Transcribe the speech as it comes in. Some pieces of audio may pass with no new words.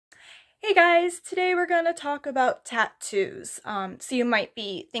Hey guys, today we're going to talk about tattoos. So you might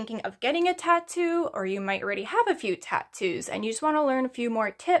be thinking of getting a tattoo, or you might already have a few tattoos and you just want to learn a few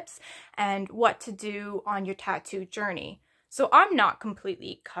more tips and what to do on your tattoo journey. So I'm not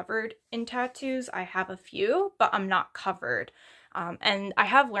completely covered in tattoos. I have a few, but I'm not covered. And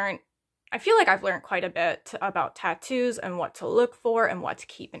I feel like I've learned quite a bit about tattoos and what to look for and what to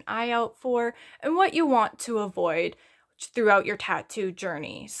keep an eye out for and what you want to avoid throughout your tattoo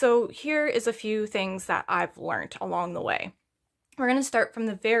journey. So here is a few things that I've learned along the way. We're going to start from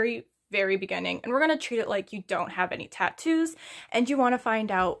the very beginning, and we're going to treat it like you don't have any tattoos and you want to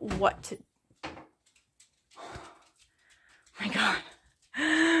find out what to... Oh my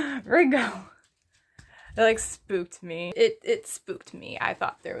god. Ringo. It like spooked me. It spooked me. I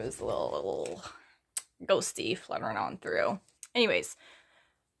thought there was a little ghosty fluttering on through. Anyways,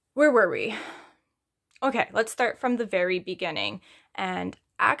 where were we? Okay, let's start from the very beginning and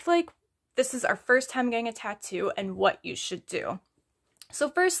act like this is our first time getting a tattoo and what you should do. So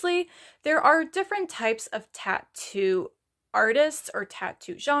firstly, there are different types of tattoo artists or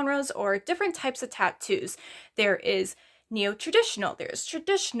tattoo genres or different types of tattoos. There is neo-traditional, there's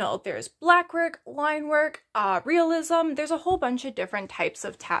traditional, there's black work, line work, realism. There's a whole bunch of different types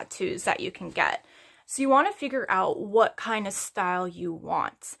of tattoos that you can get. So you want to figure out what kind of style you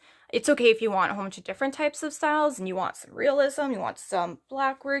want. It's okay if you want a whole bunch of different types of styles and you want some realism, you want some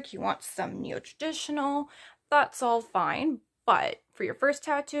black work, you want some neo-traditional, that's all fine. But for your first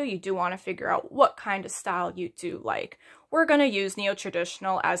tattoo, you do want to figure out what kind of style you do like. We're going to use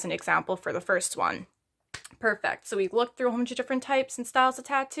neo-traditional as an example for the first one. Perfect. So we looked through a whole bunch of different types and styles of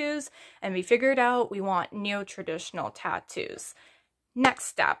tattoos and we figured out we want neo-traditional tattoos. Next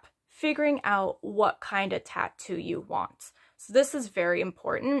step, figuring out what kind of tattoo you want. So this is very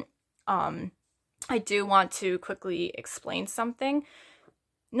important. I do want to quickly explain something.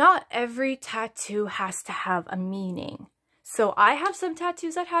 Not every tattoo has to have a meaning. So I have some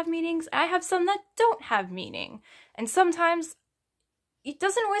tattoos that have meanings, and I have some that don't have meaning. And sometimes it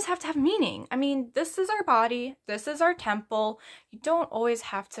doesn't always have to have meaning. I mean, this is our body, this is our temple. You don't always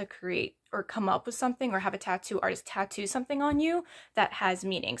have to create or come up with something or have a tattoo artist tattoo something on you that has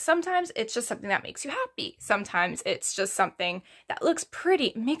meaning. Sometimes it's just something that makes you happy. Sometimes it's just something that looks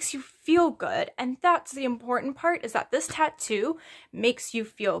pretty, makes you feel good. And that's the important part, is that this tattoo makes you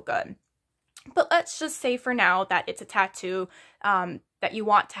feel good. But let's just say for now that it's a tattoo that you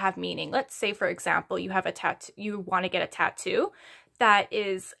want to have meaning. Let's say, for example, you have a tattoo, you want to get a tattoo that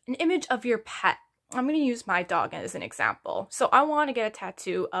is an image of your pet. I'm going to use my dog as an example. So I want to get a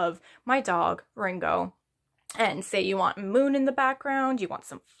tattoo of my dog, Ringo, and say you want a moon in the background, you want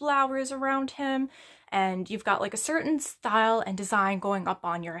some flowers around him, and you've got like a certain style and design going up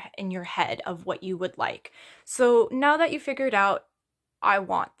on in your head of what you would like. So now that you figured out, I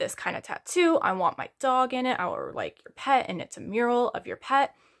want this kind of tattoo, I want my dog in it, or like your pet, and it's a mural of your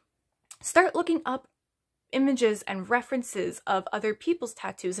pet, start looking up images and references of other people's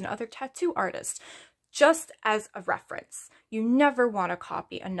tattoos and other tattoo artists, just as a reference. You never want to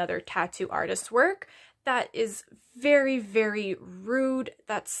copy another tattoo artist's work. That is very rude.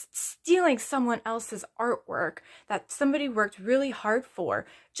 That's stealing someone else's artwork that somebody worked really hard for,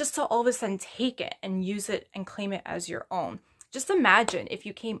 just to all of a sudden take it and use it and claim it as your own. Just imagine if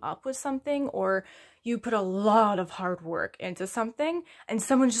you came up with something, or you put a lot of hard work into something, and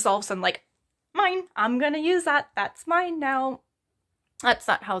someone's just all of a sudden like, mine, I'm gonna use that, that's mine now. That's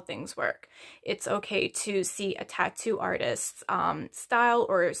not how things work. It's okay to see a tattoo artist's style,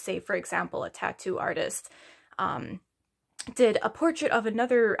 or say, for example, a tattoo artist did a portrait of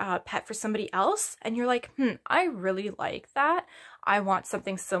another pet for somebody else, and you're like, I really like that. I want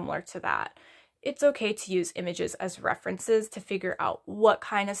something similar to that. It's okay to use images as references to figure out what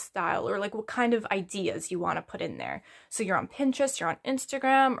kind of style or like what kind of ideas you want to put in there. So you're on Pinterest, you're on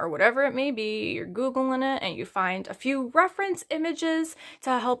Instagram, or whatever it may be, you're Googling it and you find a few reference images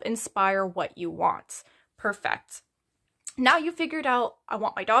to help inspire what you want. Perfect. Now you figured out, I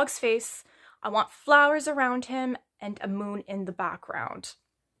want my dog's face, I want flowers around him, and a moon in the background.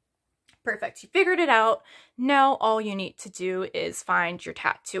 Perfect. You figured it out. Now all you need to do is find your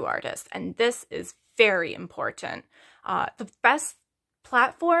tattoo artist, and this is very important. The best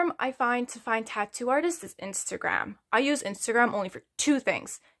platform I find to find tattoo artists is Instagram. I use Instagram only for two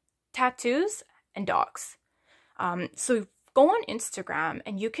things: tattoos and dogs. So go on Instagram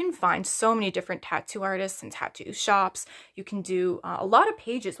and you can find so many different tattoo artists and tattoo shops. You can do, a lot of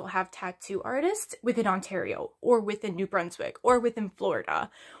pages will have tattoo artists within Ontario or within New Brunswick or within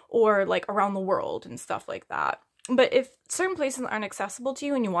Florida or like around the world and stuff like that. But if certain places aren't accessible to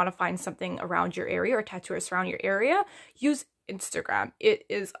you and you want to find something around your area or tattoo artists around your area, use Instagram. It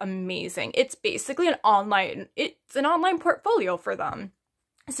is amazing. It's basically an online portfolio for them.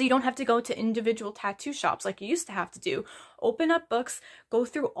 So you don't have to go to individual tattoo shops like you used to have to do. Open up books, go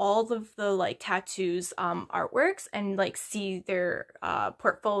through all of the like tattoos artworks and like see their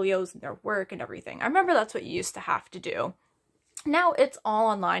portfolios and their work and everything. I remember that's what you used to have to do. Now it's all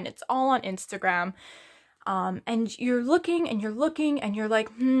online. It's all on Instagram. And you're looking and you're looking and you're like,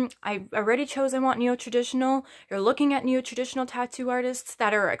 I already chose I want neo-traditional. You're looking at neo-traditional tattoo artists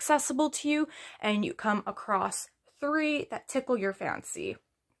that are accessible to you, and you come across 3 that tickle your fancy.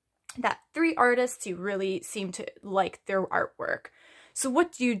 That 3 artists you really seem to like their artwork. So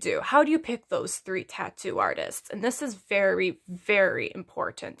what do? How do you pick those 3 tattoo artists? And this is very, very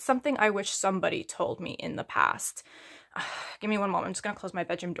important. Something I wish somebody told me in the past. Give me one moment. I'm just going to close my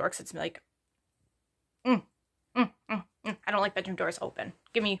bedroom door because it's like, I don't like bedroom doors open.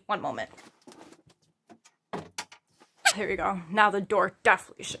 Give me one moment. Here we go. Now the door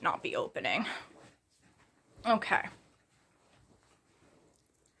definitely should not be opening. Okay.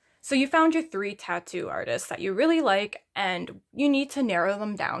 So you found your 3 tattoo artists that you really like, and you need to narrow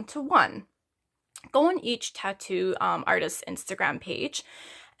them down to 1. Go on each tattoo artist's Instagram page,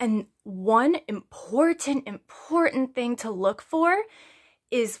 and one important thing to look for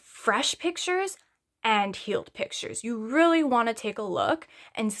is fresh pictures and healed pictures. You really want to take a look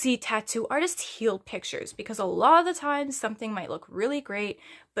and see tattoo artists' healed pictures, because a lot of the times something might look really great,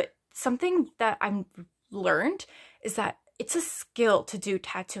 but something that I've learned is that it's a skill to do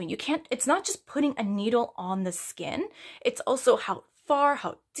tattooing. It's not just putting a needle on the skin. It's also how far,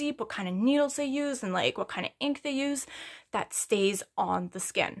 how deep, what kind of needles they use, and like what kind of ink they use that stays on the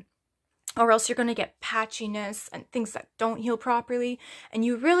skin. Or else you're going to get patchiness and things that don't heal properly. And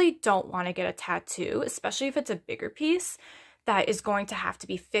you really don't want to get a tattoo, especially if it's a bigger piece, that is going to have to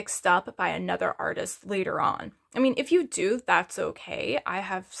be fixed up by another artist later on. I mean, if you do, that's okay. I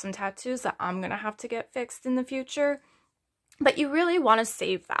have some tattoos that I'm going to have to get fixed in the future. But you really want to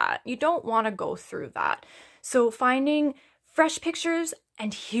save that. You don't want to go through that. So finding fresh pictures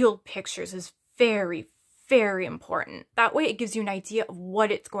and healed pictures is very, very important. That way it gives you an idea of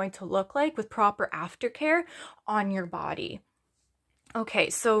what it's going to look like with proper aftercare on your body. Okay,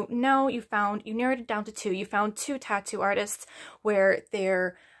 so now you narrowed it down to 2. You found 2 tattoo artists where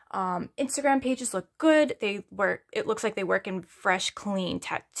their Instagram pages look good. It looks like they work in fresh, clean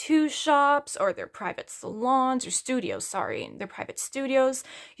tattoo shops, or their private salons, or studios, sorry, their private studios.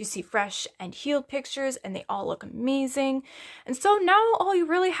 You see fresh and healed pictures, and they all look amazing. And so now all you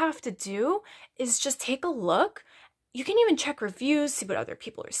really have to do is just take a look. You can even check reviews, see what other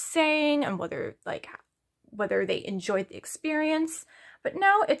people are saying, and whether they enjoyed the experience. But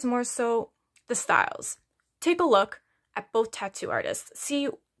now it's more so the styles. Take a look at both tattoo artists. See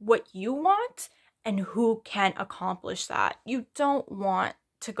what you want and who can accomplish that. You don't want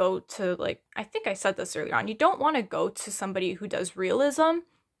to go to, like, I think I said this earlier on, you don't want to go to somebody who does realism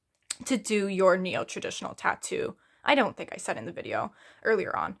to do your neo-traditional tattoo. I don't think I said in the video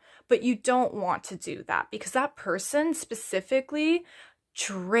earlier on, but you don't want to do that because that person specifically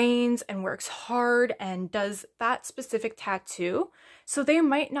trains and works hard and does that specific tattoo, so they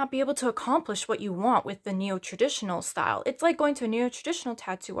might not be able to accomplish what you want with the neo-traditional style. It's like going to a neo-traditional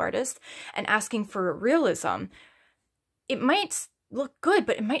tattoo artist and asking for realism. It might look good,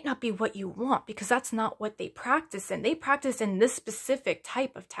 but it might not be what you want because that's not what they practice in. They practice in this specific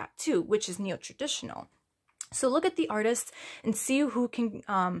type of tattoo, which is neo-traditional. So look at the artists and see who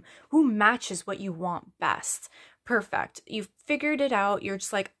matches what you want best. Perfect. You've figured it out. You're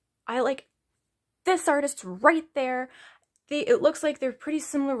just like, I like this artist right there. It looks like they're pretty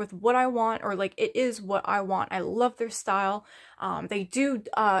similar with what I want, or like it is what I want. I love their style. They do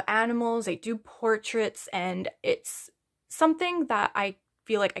animals, they do portraits, and it's something that I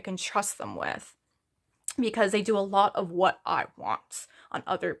feel like I can trust them with because they do a lot of what I want on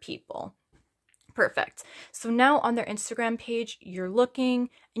other people. Perfect. So now on their Instagram page, you're looking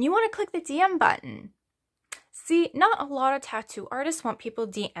and you want to click the DM button. See, not a lot of tattoo artists want people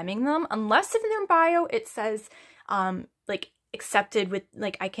DMing them unless if in their bio it says like accepted with,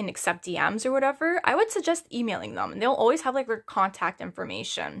 like, I can accept DMs or whatever. I would suggest emailing them, and they'll always have like their contact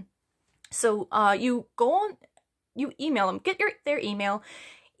information. So you go on, you email them, get their email,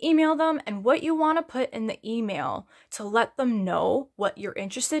 email them, and what you want to put in the email to let them know what you're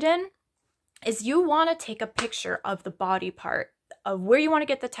interested in is you want to take a picture of the body part of where you want to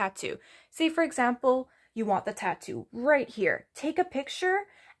get the tattoo. Say, for example, you want the tattoo right here. Take a picture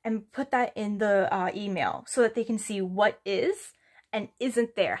and put that in the email so that they can see what is and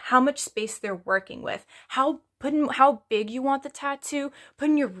isn't there, how much space they're working with, how Put in how big you want the tattoo, put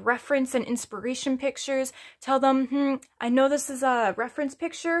in your reference and inspiration pictures, tell them, I know this is a reference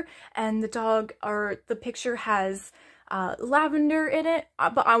picture and the dog or the picture has lavender in it,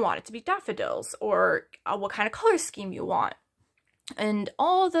 but I want it to be daffodils, or what kind of color scheme you want, and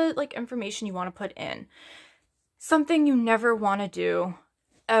all the like information you want to put in. Something you never want to do,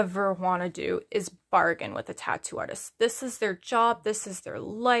 ever want to do, is bargain with a tattoo artist. This is their job, this is their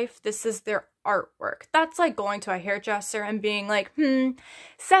life, this is their artwork. That's like going to a hairdresser and being like,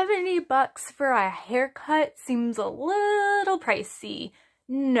 $70 for a haircut seems a little pricey.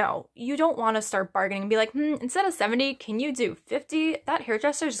 No, you don't want to start bargaining and be like, instead of 70, can you do 50? That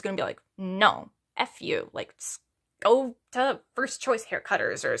hairdresser is just going to be like, no, F you. Like, go to First Choice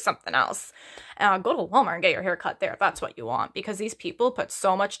Haircutters or something else. Go to Walmart and get your haircut there if that's what you want, because these people put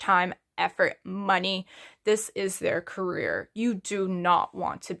so much time, effort, money. This is their career. You do not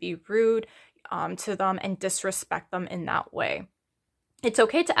want to be rude to them and disrespect them in that way. It's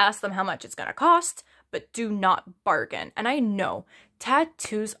okay to ask them how much it's going to cost, but do not bargain. And I know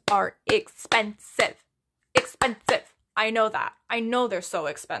tattoos are expensive. Expensive. I know that. I know they're so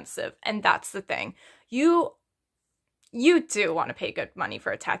expensive. And that's the thing. You do want to pay good money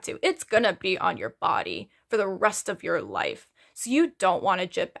for a tattoo. It's going to be on your body for the rest of your life. So you don't want to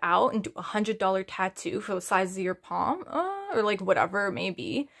jip out and do a $100 tattoo for the size of your palm, or like whatever it may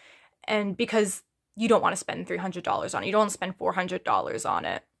be. And because you don't want to spend $300 on it. You don't want to spend $400 on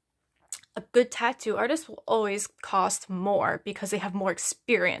it. A good tattoo artist will always cost more because they have more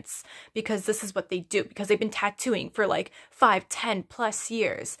experience, because this is what they do, because they've been tattooing for like 5, 10 plus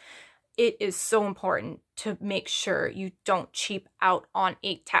years. It is so important to make sure you don't cheap out on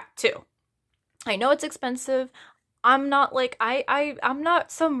a tattoo. I know it's expensive. I'm not like, I'm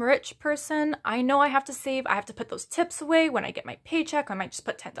not some rich person. I know I have to save. I have to put those tips away when I get my paycheck. I might just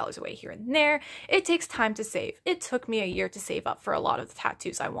put $10 away here and there. It takes time to save. It took me a year to save up for a lot of the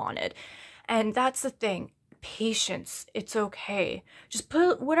tattoos I wanted. And that's the thing. Patience. It's okay. Just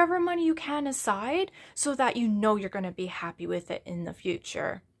put whatever money you can aside so that you know you're going to be happy with it in the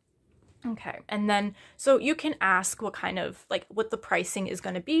future. Okay. And then, so you can ask what kind of, like, what the pricing is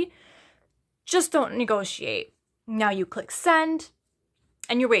going to be. Just don't negotiate. Now you click send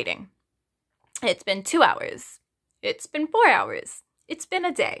and you're waiting. It's been 2 hours. It's been 4 hours. It's been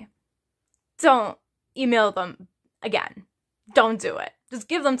a day. Don't email them again. Don't do it. Just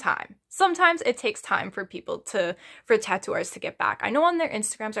give them time. Sometimes it takes time for for tattoo artists to get back. I know on their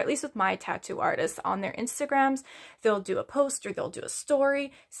Instagrams, or at least with my tattoo artists, on their Instagrams, they'll do a post or they'll do a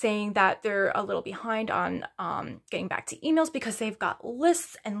story saying that they're a little behind on getting back to emails because they've got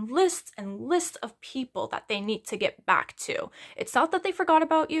lists and lists and lists of people that they need to get back to. It's not that they forgot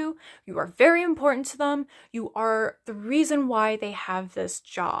about you. You are very important to them. You are the reason why they have this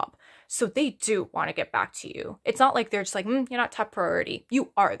job. So they do want to get back to you. It's not like they're just like, you're not top priority.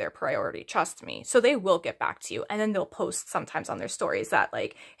 You are their priority, trust me. So they will get back to you. And then they'll post sometimes on their stories that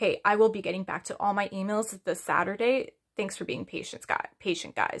like, hey, I will be getting back to all my emails this Saturday. Thanks for being patient,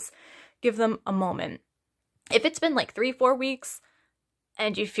 guys. Give them a moment. If it's been like 3-4 weeks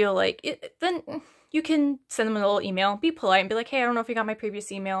and you feel like it, then you can send them a little email, be polite and be like, hey, I don't know if you got my previous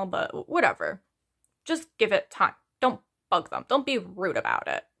email, but whatever. Just give it time. Don't bug them. Don't be rude about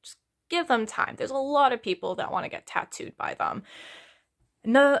it. Just give them time. There's a lot of people that want to get tattooed by them.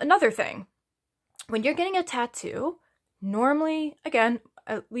 Another thing, when you're getting a tattoo, normally, again,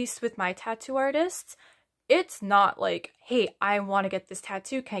 at least with my tattoo artists, it's not like, hey, I want to get this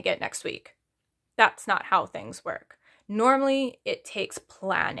tattoo. Can I get it next week? That's not how things work. Normally, it takes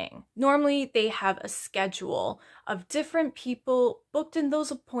planning. Normally, they have a schedule of different people booked in those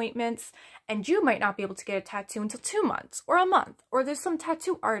appointments, and you might not be able to get a tattoo until 2 months or a month. Or there's some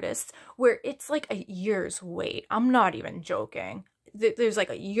tattoo artists where it's like a year's wait. I'm not even joking. There's like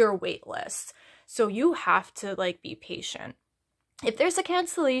a year wait list. So you have to like be patient. If there's a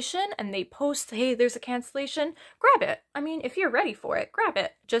cancellation and they post, hey, there's a cancellation, grab it. I mean, if you're ready for it, grab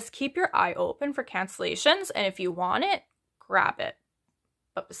it. Just keep your eye open for cancellations, and if you want it, grab it.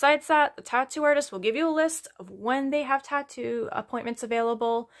 But besides that, the tattoo artist will give you a list of when they have tattoo appointments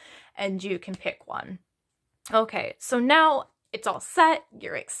available, and you can pick one. Okay, so now it's all set,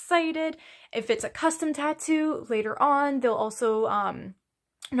 you're excited. If it's a custom tattoo, later on, they'll also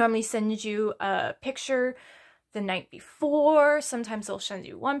normally send you a picture the night before. Sometimes they'll send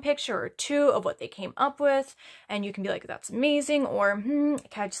you 1 picture or 2 of what they came up with, and you can be like, that's amazing, or can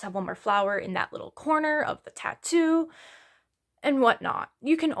I just have 1 more flower in that little corner of the tattoo, and whatnot.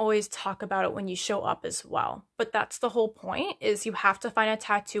 You can always talk about it when you show up as well, but that's the whole point, is you have to find a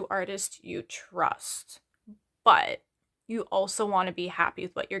tattoo artist you trust. But you also want to be happy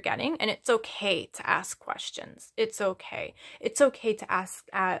with what you're getting, and it's okay to ask questions. It's okay. It's okay to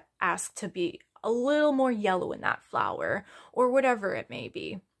ask to be a little more yellow in that flower or whatever it may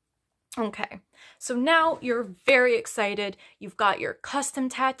be. Okay, so now you're very excited. You've got your custom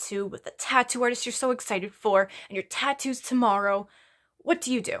tattoo with the tattoo artist you're so excited for, and your tattoo's tomorrow. What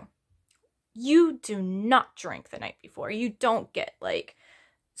do? You do not drink the night before. You don't get like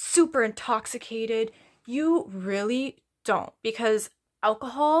super intoxicated. You really don't, because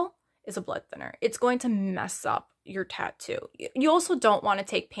alcohol is a blood thinner. It's going to mess up your tattoo. You also don't want to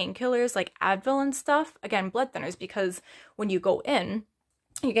take painkillers like Advil and stuff. Again, blood thinners, because when you go in,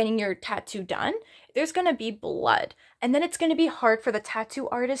 you're getting your tattoo done, there's going to be blood. And then it's going to be hard for the tattoo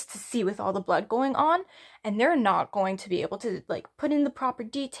artist to see with all the blood going on. And they're not going to be able to like put in the proper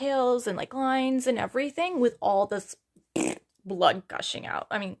details and like lines and everything with all this blood gushing out.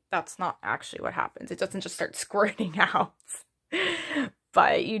 I mean, that's not actually what happens. It doesn't just start squirting out.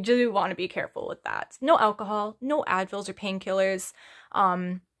 But you do want to be careful with that. No alcohol, no Advils or painkillers.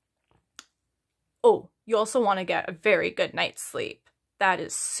 Oh, you also want to get a very good night's sleep. That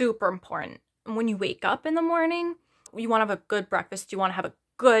is super important. And when you wake up in the morning, you want to have a good breakfast. You want to have a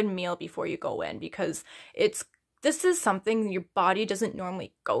good meal before you go in, because this is something your body doesn't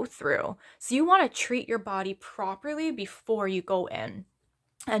normally go through. So you want to treat your body properly before you go in.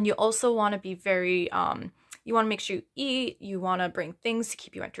 And you also want to be very, you want to make sure you eat. You want to bring things to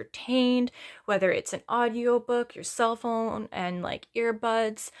keep you entertained, whether it's an audiobook, your cell phone, and like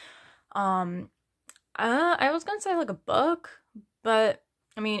earbuds. I was gonna say like a book, but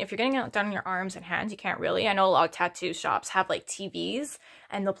I mean, if you're getting it done in your arms and hands, you can't really. I know a lot of tattoo shops have like TVs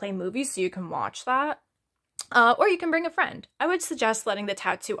and they'll play movies so you can watch that. Or you can bring a friend. I would suggest letting the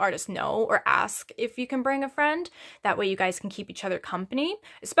tattoo artist know or ask if you can bring a friend. That way you guys can keep each other company,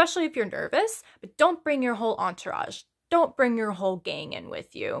 especially if you're nervous. But don't bring your whole entourage. Don't bring your whole gang in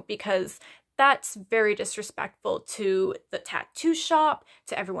with you, because that's very disrespectful to the tattoo shop,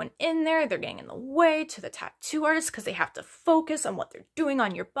 to everyone in there. They're getting in the way, to the tattoo artist, because they have to focus on what they're doing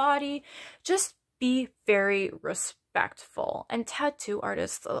on your body. Just be very respectful. And tattoo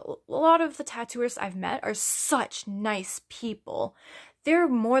artists, a lot of the tattooists I've met are such nice people. They're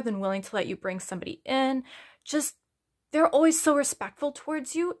more than willing to let you bring somebody in. They're always so respectful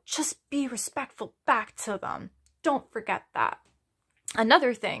towards you. Just be respectful back to them. Don't forget that.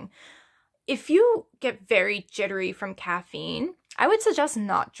 Another thing, if you get very jittery from caffeine, I would suggest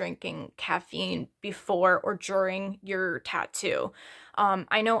not drinking caffeine before or during your tattoo.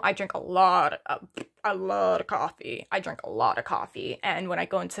 I know I drink a lot of coffee. I drink a lot of coffee, and when I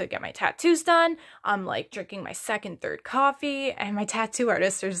go in to get my tattoos done, I'm like drinking my second, third coffee, and my tattoo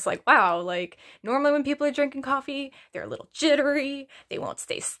artists are just like, wow, like normally when people are drinking coffee, they're a little jittery, they won't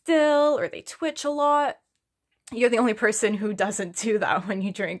stay still, or they twitch a lot. You're the only person who doesn't do that when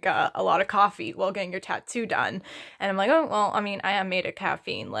you drink a lot of coffee while getting your tattoo done. And I'm like, oh, well, I mean, I am made of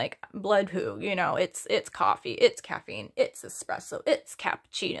caffeine, like blood who, you know, it's coffee, it's caffeine, it's espresso, it's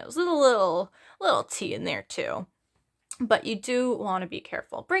cappuccinos, there's a little tea in there too. But you do want to be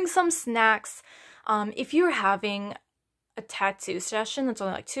careful. Bring some snacks. If you're having a tattoo session that's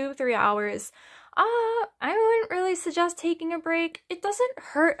only like 2-3 hours, I wouldn't really suggest taking a break. It doesn't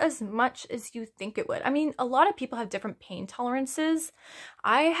hurt as much as you think it would. I mean, a lot of people have different pain tolerances.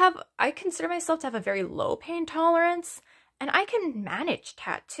 I consider myself to have a very low pain tolerance, and I can manage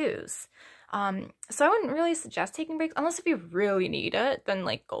tattoos. So I wouldn't really suggest taking breaks, unless if you really need it, then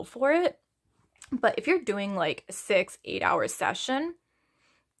like go for it. But if you're doing like a 6-8 hour session,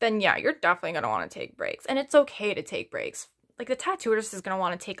 then yeah, you're definitely going to want to take breaks. And it's okay to take breaks. Like the tattoo artist is going to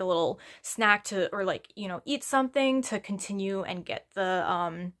want to take a little snack or like, you know, eat something to continue and get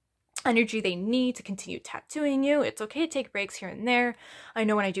the energy they need to continue tattooing you. It's okay to take breaks here and there. I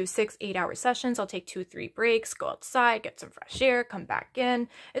know when I do 6-8 hour sessions, I'll take 2-3 breaks, go outside, get some fresh air, come back in.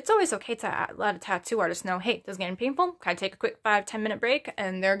 It's always okay to let a tattoo artist know, hey, this is getting painful. Can I take a quick 5-10 minute break?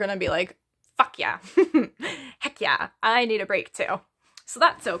 And they're going to be like, fuck yeah. Heck yeah, I need a break too. So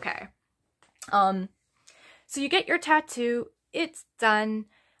that's okay. So you get your tattoo, it's done.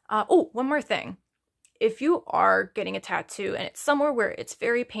 Oh, one more thing. If you are getting a tattoo and it's somewhere where it's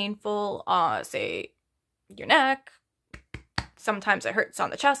very painful, say your neck, sometimes it hurts on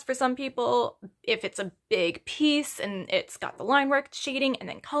the chest for some people. If it's a big piece and it's got the line work, shading, and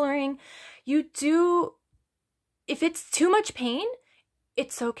then coloring, if it's too much pain,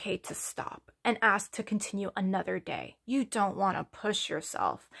 it's okay to stop and ask to continue another day. You don't want to push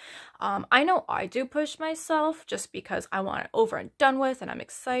yourself. I know I do push myself just because I want it over and done with and I'm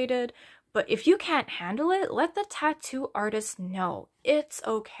excited, But if you can't handle it, let the tattoo artist know. It's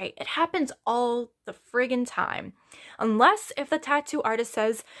okay. It happens all the friggin' time. Unless if the tattoo artist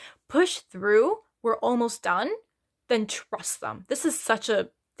says, push through, we're almost done, then trust them. This is such a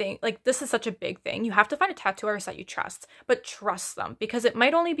thing. Like, this is such a big thing. You have to find a tattoo artist that you trust, but trust them, because it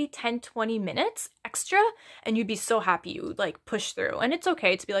might only be 10-20 minutes extra and you'd be so happy you like push through. And it's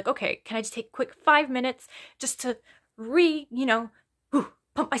okay to be like, okay, can I just take a quick 5 minutes just to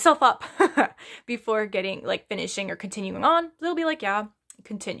pump myself up before getting like finishing or continuing on. They'll be like, yeah,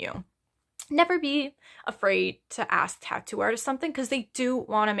 continue. Never be afraid to ask tattoo artists something, because they do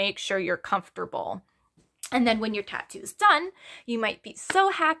want to make sure you're comfortable. And then when your tattoo is done, you might be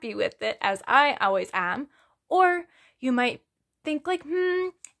so happy with it, as I always am, or you might think like,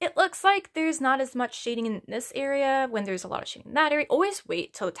 it looks like there's not as much shading in this area when there's a lot of shading in that area. Always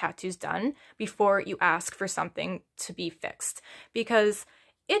wait till the tattoo's done before you ask for something to be fixed, because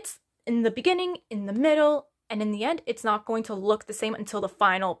it's in the beginning, in the middle, and in the end, it's not going to look the same until the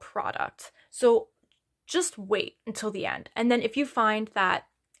final product. So just wait until the end. And then if you find that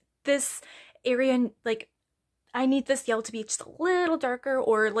this area, like, I need this yellow to be just a little darker,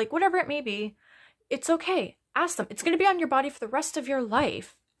 or like whatever it may be, it's okay. Ask them. It's going to be on your body for the rest of your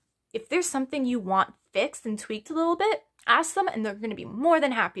life. If there's something you want fixed and tweaked a little bit, ask them, and they're going to be more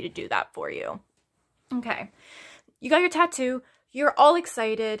than happy to do that for you. Okay, you got your tattoo. You're all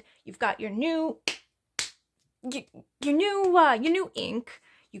excited. You've got your new ink.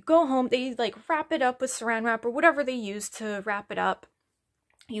 You go home. They like wrap it up with saran wrap or whatever they use to wrap it up.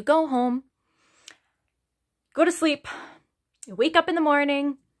 You go home, go to sleep. You wake up in the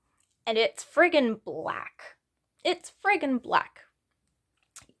morning, and it's friggin' black. It's friggin' black.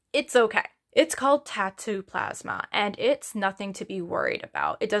 It's okay. It's called tattoo plasma, and it's nothing to be worried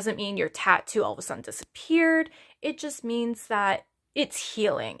about. It doesn't mean your tattoo all of a sudden disappeared. It just means that it's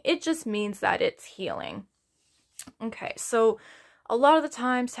healing. It just means that it's healing. Okay, so a lot of the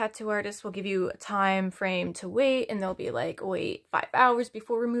times tattoo artists will give you a time frame to wait, and they'll be like, wait 5 hours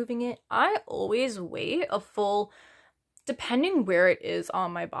before removing it. I always wait a full, depending where it is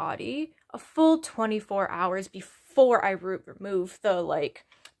on my body, a full 24 hours before I remove the like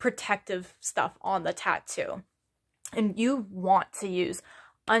protective stuff on the tattoo. And you want to use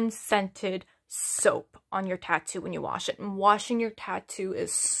unscented soap on your tattoo when you wash it. And washing your tattoo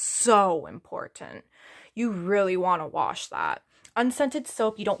is so important. You really want to wash that. Unscented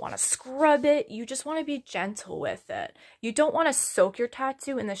soap, you don't want to scrub it. You just want to be gentle with it. You don't want to soak your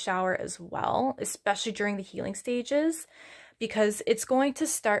tattoo in the shower as well, especially during the healing stages, because it's going to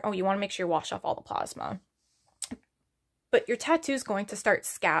start, you want to make sure you wash off all the plasma. But your tattoo is going to start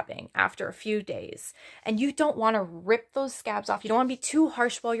scabbing after a few days, and you don't want to rip those scabs off. You don't want to be too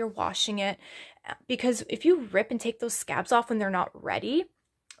harsh while you're washing it, because if you rip and take those scabs off when they're not ready,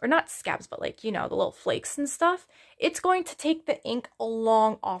 or not scabs, but like, the little flakes and stuff, it's going to take the ink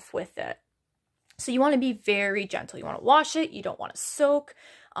along off with it. So you want to be very gentle. You want to wash it. You don't want to soak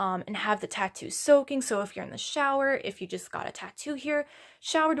and have the tattoo soaking. So if you're in the shower, if you just got a tattoo here,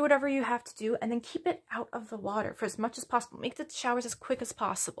 shower, do whatever you have to do, and then keep it out of the water for as much as possible. Make the showers as quick as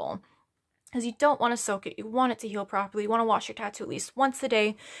possible, because you don't want to soak it. You want it to heal properly. You want to wash your tattoo at least once a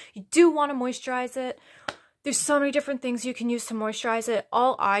day. You do want to moisturize it. There's so many different things you can use to moisturize it.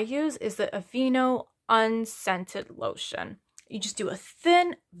 All I use is the Aveeno unscented lotion. You just do a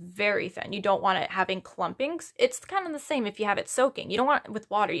thin, very thin. You don't want it having clumpings. It's kind of the same if you have it soaking. You don't want it with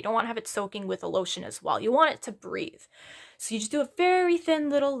water. You don't want to have it soaking with a lotion as well. You want it to breathe. So you just do a very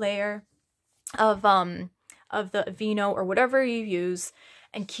thin little layer of the Aveeno or whatever you use,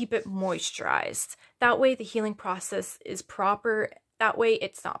 and keep it moisturized. That way the healing process is proper. That way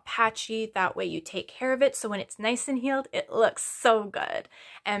it's not patchy. That way you take care of it. So when it's nice and healed, it looks so good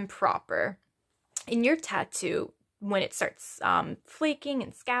and proper. In your tattoo, when it starts flaking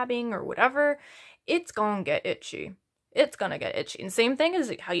and scabbing or whatever, it's gonna get itchy. It's gonna get itchy. And same thing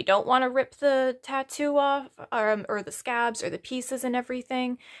as how you don't want to rip the tattoo off or the scabs or the pieces and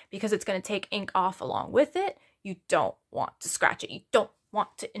everything, because it's gonna take ink off along with it. You don't want to scratch it. You don't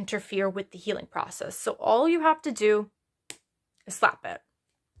want to interfere with the healing process. So all you have to do is slap it.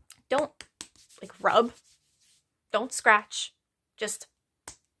 Don't like rub. Don't scratch. Just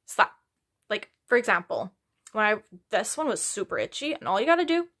slap. Like, for example, this one was super itchy, and all you gotta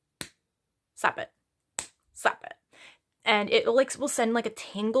do, slap it. Slap it. And it will send like a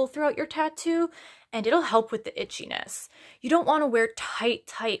tingle throughout your tattoo, and it'll help with the itchiness. You don't want to wear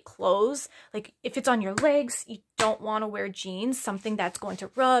tight clothes. Like if it's on your legs, you don't want to wear jeans, something that's going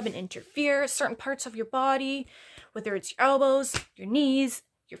to rub and interfere certain parts of your body, whether it's your elbows, your knees,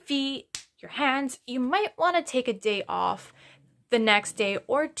 your feet, your hands. You might want to take a day off the next day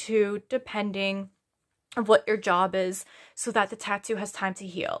or two, depending on what your job is, so that the tattoo has time to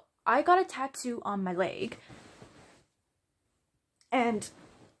heal. I got a tattoo on my leg, and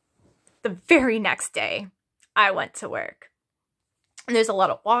the very next day I went to work. And there's a lot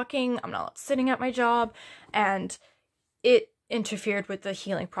of walking, I'm not sitting at my job, and it interfered with the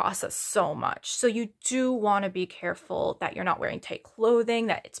healing process so much. So you do want to be careful that you're not wearing tight clothing,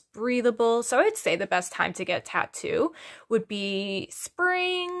 that it's breathable. So I would say the best time to get a tattoo would be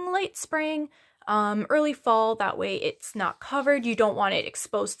spring, late spring, early fall. That way it's not covered. You don't want it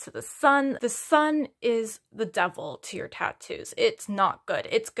exposed to the sun. The sun is the devil to your tattoos. It's not good.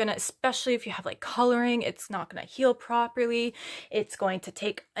 It's gonna, especially if you have like coloring, it's not gonna heal properly. It's going to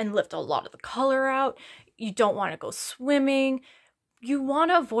take and lift a lot of the color out. You don't want to go swimming. You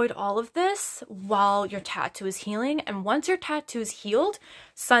want to avoid all of this while your tattoo is healing. And once your tattoo is healed,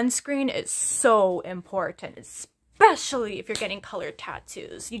 sunscreen is so important, especially if you're getting colored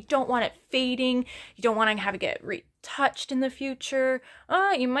tattoos. You don't want it fading. You don't want to have it get retouched in the future.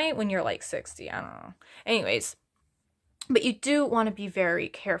 You might when you're like 60, I don't know. Anyways, but you do want to be very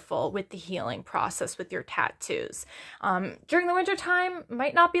careful with the healing process with your tattoos. During the winter time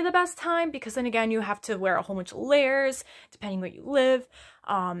might not be the best time, because then again, you have to wear a whole bunch of layers depending where you live.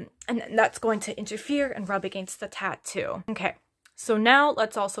 And that's going to interfere and rub against the tattoo. Okay, so now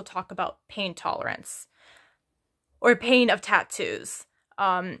let's also talk about pain tolerance, or pain of tattoos.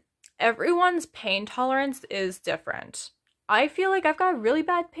 Everyone's pain tolerance is different. I feel like I've got a really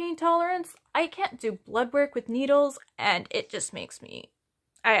bad pain tolerance. I can't do blood work with needles, and it just makes me,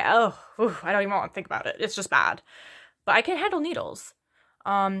 I don't even want to think about it. It's just bad. But I can handle needles.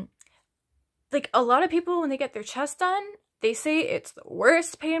 Like a lot of people, when they get their chest done, they say it's the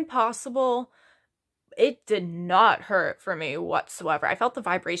worst pain possible. It did not hurt for me whatsoever. I felt the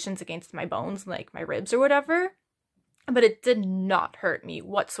vibrations against my bones, like my ribs or whatever, but it did not hurt me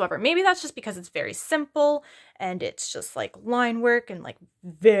whatsoever. Maybe that's just because it's very simple and it's just like line work and like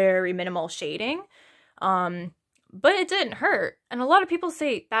very minimal shading. But it didn't hurt. And a lot of people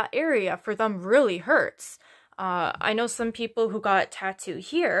say that area for them really hurts. I know some people who got a tattoo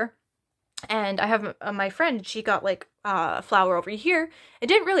here, and I have my friend, she got like a flower over here. It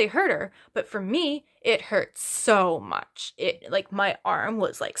didn't really hurt her, but for me, it hurt so much. It, like, my arm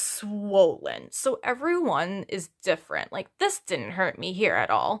was like swollen. So everyone is different. Like, this didn't hurt me here at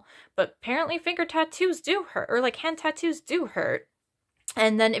all, but apparently finger tattoos do hurt, or like hand tattoos do hurt.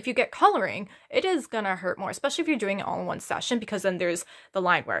 And then if you get coloring, it is gonna hurt more, especially if you're doing it all in one session, because then there's the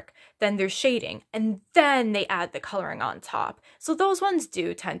line work, then there's shading, and then they add the coloring on top. So those ones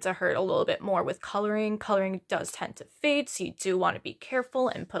do tend to hurt a little bit more with coloring. Coloring does tend to fade, so you do want to be careful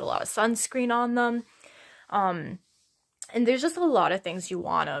and put a lot of sunscreen on them. And there's just a lot of things you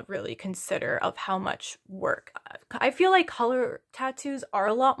want to really consider of how much work. I feel like color tattoos are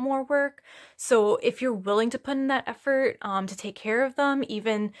a lot more work. So if you're willing to put in that effort to take care of them,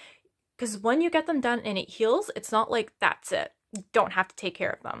 even because when you get them done and it heals, it's not like that's it. You don't have to take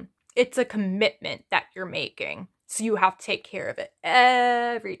care of them. It's a commitment that you're making. So you have to take care of it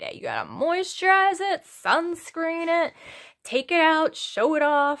every day. You gotta moisturize it, sunscreen it, take it out, show it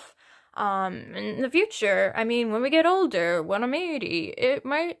off. In the future, I mean, when we get older, when I'm 80, it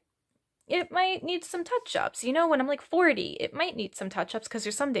might need some touch-ups. You know, when I'm like 40, it might need some touch-ups because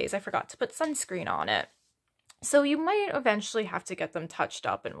there's some days I forgot to put sunscreen on it. So you might eventually have to get them touched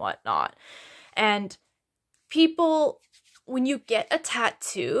up and whatnot. And people, when you get a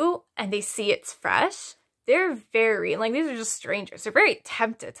tattoo and they see it's fresh, they're very, like, these are just strangers. They're very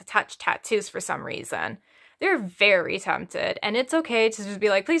tempted to touch tattoos for some reason. They're very tempted, and it's okay to just be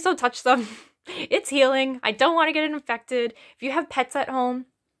like, please don't touch them. It's healing. I don't want to get it infected. If you have pets at home,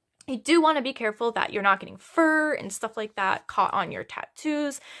 you do want to be careful that you're not getting fur and stuff like that caught on your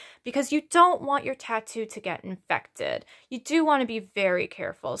tattoos, because you don't want your tattoo to get infected. You do want to be very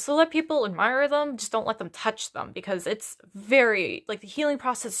careful. So let people admire them, just don't let them touch them, because it's very, like, the healing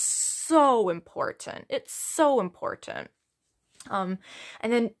process is so important. It's so important. And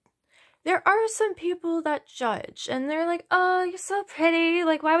then there are some people that judge, and they're like, oh, you're so pretty,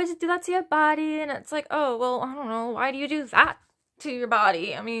 like, why would you do that to your body? And it's like, oh, well, I don't know, why do you do that to your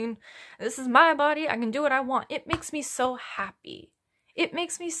body? I mean, this is my body, I can do what I want. It makes me so happy. It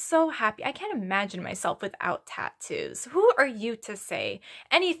makes me so happy. I can't imagine myself without tattoos. Who are you to say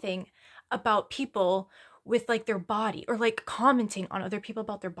anything about people with, like, their body, or like commenting on other people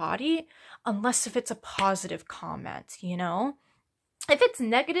about their body, unless if it's a positive comment, you know? If it's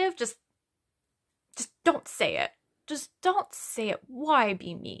negative, just don't say it. Just don't say it. Why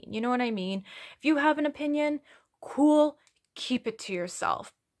be mean? You know what I mean? If you have an opinion, cool, keep it to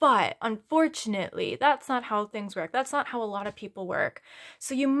yourself. But unfortunately, that's not how things work. That's not how a lot of people work.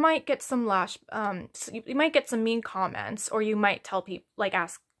 So you might get some you might get some mean comments, or you might tell people, like,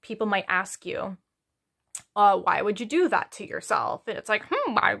 people might ask you, why would you do that to yourself? And it's like,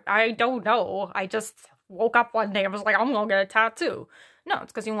 I don't know. I just woke up one day and was like, I'm gonna get a tattoo. No,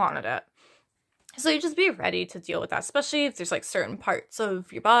 it's because you wanted it. So you just be ready to deal with that, especially if there's like certain parts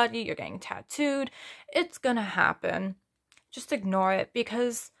of your body you're getting tattooed. It's gonna happen. Just ignore it,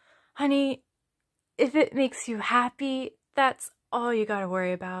 because, honey, if it makes you happy, that's all you gotta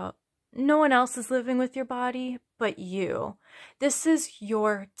worry about. No one else is living with your body but you. This is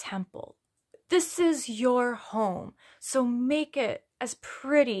your temple. This is your home. So make it as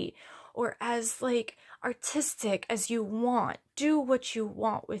pretty or as, like, artistic as you want. Do what you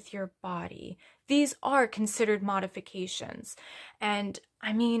want with your body. These are considered modifications. And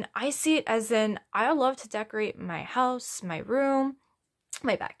I mean, I see it as in, I love to decorate my house, my room,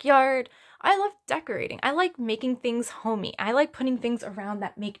 my backyard. I love decorating. I like making things homey. I like putting things around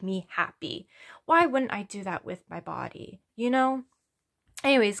that make me happy. Why wouldn't I do that with my body? You know?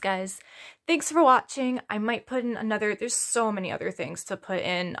 Anyways, guys, thanks for watching. I might put in there's so many other things to put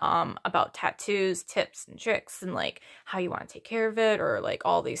in about tattoos, tips and tricks, and like how you want to take care of it, or like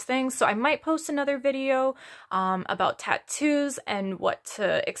all these things. So I might post another video about tattoos and what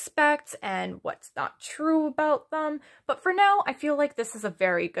to expect and what's not true about them. But for now, I feel like this is a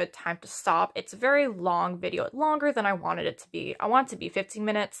very good time to stop. It's a very long video, longer than I wanted it to be. I want it to be 15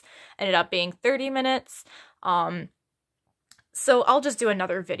 minutes, ended up being 30 minutes. So I'll just do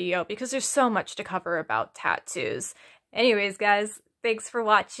another video because there's so much to cover about tattoos. Anyways, guys, thanks for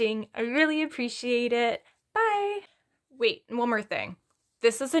watching. I really appreciate it. Bye! Wait, one more thing.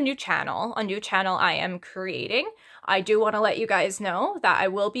 This is a new channel I am creating. I do want to let you guys know that I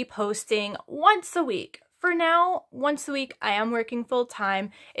will be posting once a week. For now, once a week. I am working full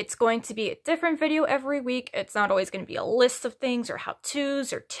time. It's going to be a different video every week. It's not always going to be a list of things or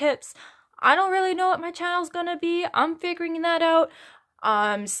how-tos or tips. I don't really know what my channel's gonna be. I'm figuring that out.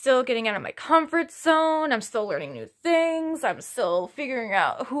 I'm still getting out of my comfort zone. I'm still learning new things. I'm still figuring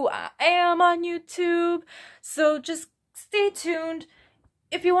out who I am on YouTube. So just stay tuned.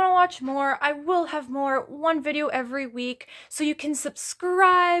 If you want to watch more, I will have more, one video every week. So you can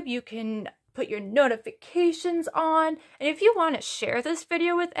subscribe, you can put your notifications on, and if you want to share this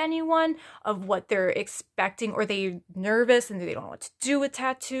video with anyone of what they're expecting, or they're nervous and they don't know what to do with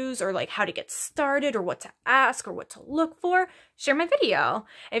tattoos, or like how to get started, or what to ask, or what to look for, share my video.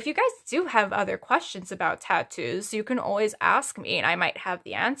 If you guys do have other questions about tattoos, you can always ask me and I might have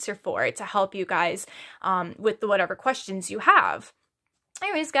the answer for it to help you guys with whatever questions you have.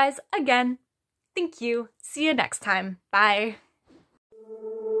 Anyways, guys, again, thank you. See you next time. Bye.